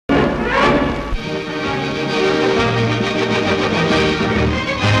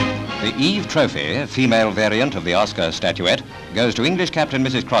Eve Trophy, female variant of the Oscar statuette, goes to English captain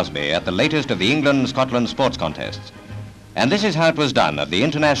Mrs Crossbie at the latest of the England-Scotland sports contests. And this is how it was done at the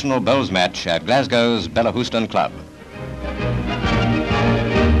International Bowls match at Glasgow's Bellahouston Club.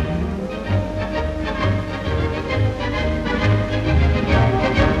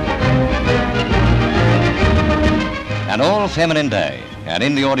 An all-feminine day, and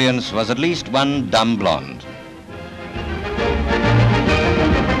in the audience was at least one dumb blonde.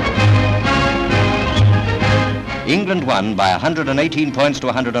 England won by 118 points to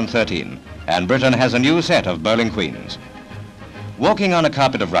 113, and Britain has a new set of bowling queens. Walking on a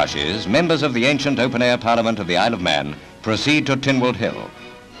carpet of rushes, members of the ancient open-air Parliament of the Isle of Man proceed to Tynwald Hill.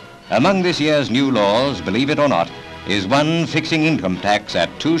 Among this year's new laws, believe it or not, is one fixing income tax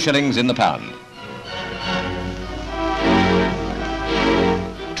at 2 shillings in the pound.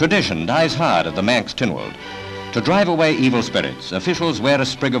 Tradition dies hard at the Manx Tynwald. To drive away evil spirits, officials wear a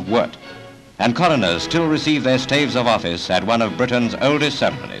sprig of wort, and coroners still receive their staves of office at one of Britain's oldest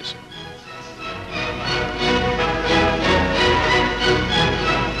ceremonies.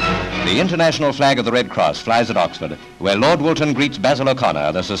 The international flag of the Red Cross flies at Oxford, where Lord Woolton greets Basil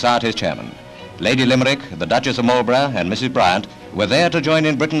O'Connor, the Society's chairman. Lady Limerick, the Duchess of Marlborough, and Mrs Bryant were there to join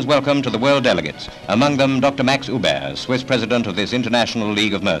in Britain's welcome to the world delegates, among them Dr. Max Hubert, Swiss president of this International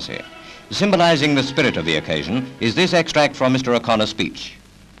League of Mercy. Symbolizing the spirit of the occasion is this extract from Mr. O'Connor's speech.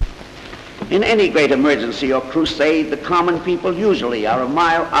 In any great emergency or crusade, the common people usually are a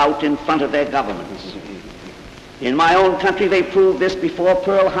mile out in front of their governments. In my own country, they proved this before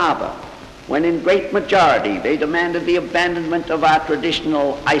Pearl Harbor, when in great majority they demanded the abandonment of our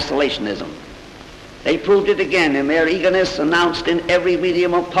traditional isolationism. They proved it again in their eagerness, announced in every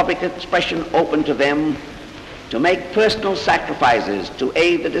medium of public expression open to them, to make personal sacrifices to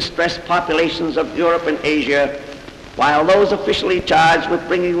aid the distressed populations of Europe and Asia, while those officially charged with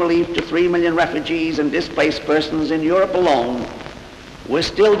bringing relief to 3 million refugees and displaced persons in Europe alone were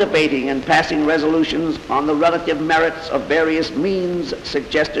still debating and passing resolutions on the relative merits of various means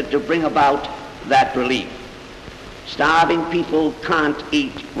suggested to bring about that relief. Starving people can't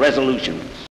eat resolutions.